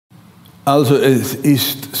Also es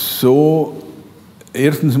ist so,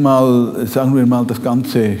 erstens mal, sagen wir mal, das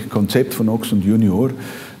ganze Konzept von Ochs und Junior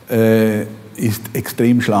ist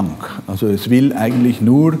extrem schlank. Also es will eigentlich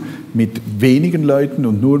nur mit wenigen Leuten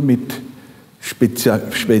und nur mit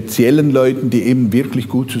speziellen Leuten, die eben wirklich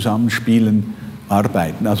gut zusammenspielen,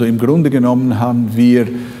 arbeiten. Also im Grunde genommen haben wir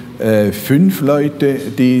 5 Leute,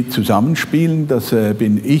 die zusammenspielen. Das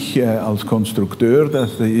bin ich als Konstrukteur,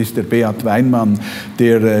 das ist der Beat Weinmann,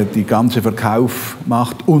 der die ganze Verkauf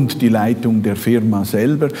macht und die Leitung der Firma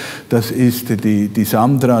selber. Das ist die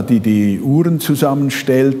Sandra, die die Uhren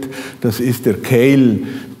zusammenstellt. Das ist der Keil,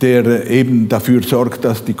 der eben dafür sorgt,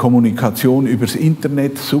 dass die Kommunikation übers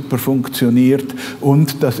Internet super funktioniert.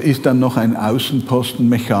 Und das ist dann noch ein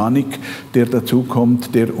Außenpostenmechanik, der dazu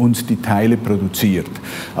kommt, der uns die Teile produziert.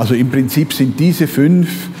 Also im Prinzip sind diese 5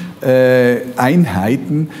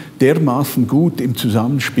 Einheiten dermaßen gut im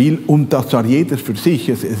Zusammenspiel, und das zwar jeder für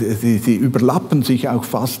sich, sie überlappen sich auch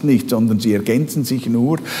fast nicht, sondern sie ergänzen sich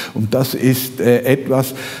nur, und das ist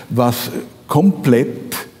etwas, was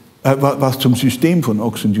zum System von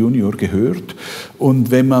Ochs und Junior gehört.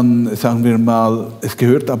 Und wenn man, sagen wir mal, es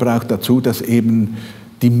gehört aber auch dazu, dass eben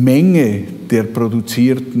die Menge der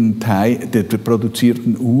produzierten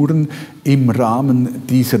Uhren im Rahmen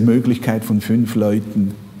dieser Möglichkeit von 5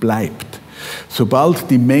 Leuten bleibt.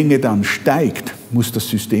 Sobald die Menge dann steigt, muss das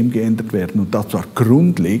System geändert werden, und das war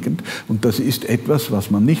grundlegend, und das ist etwas,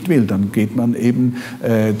 was man nicht will. Dann geht man eben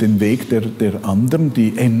den Weg der anderen,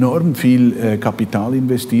 die enorm viel Kapital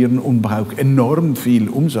investieren, um auch enorm viel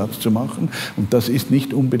Umsatz zu machen, und das ist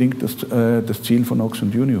nicht unbedingt das Ziel von Ochs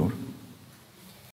und Junior.